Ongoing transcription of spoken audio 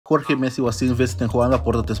Jorge Messi was seen visiting Joan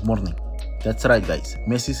Laporta this morning. That's right guys,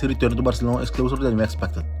 Messi's return to Barcelona is closer than we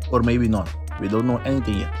expected. Or maybe not, we don't know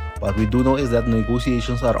anything yet. What we do know is that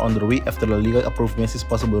negotiations are underway after La Liga approved Messi's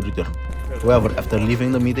possible return. However, after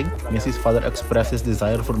leaving the meeting, Messi's father expressed his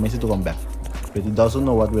desire for Messi to come back, but he doesn't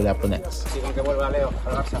know what will happen next.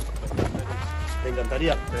 ¿Te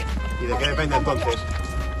encantaría? ¿Y de qué depende entonces?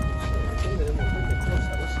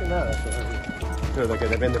 No sé nada todavía. Pero de qué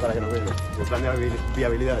depende para que nos venga. El plan de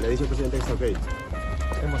viabilidad, le ha dicho el presidente que está ok.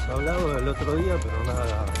 Hemos hablado el otro día, pero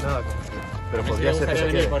nada concreto. Pero podría ser que se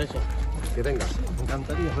quede. Por eso. Que venga. Me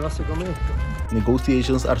encantaría, me vas a comer esto.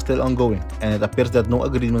 Negotiations are still ongoing, and it appears that no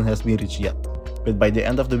agreement has been reached yet. But by the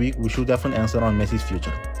end of the week, we should have an answer on Messi's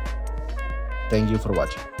future. Thank you for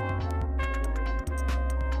watching.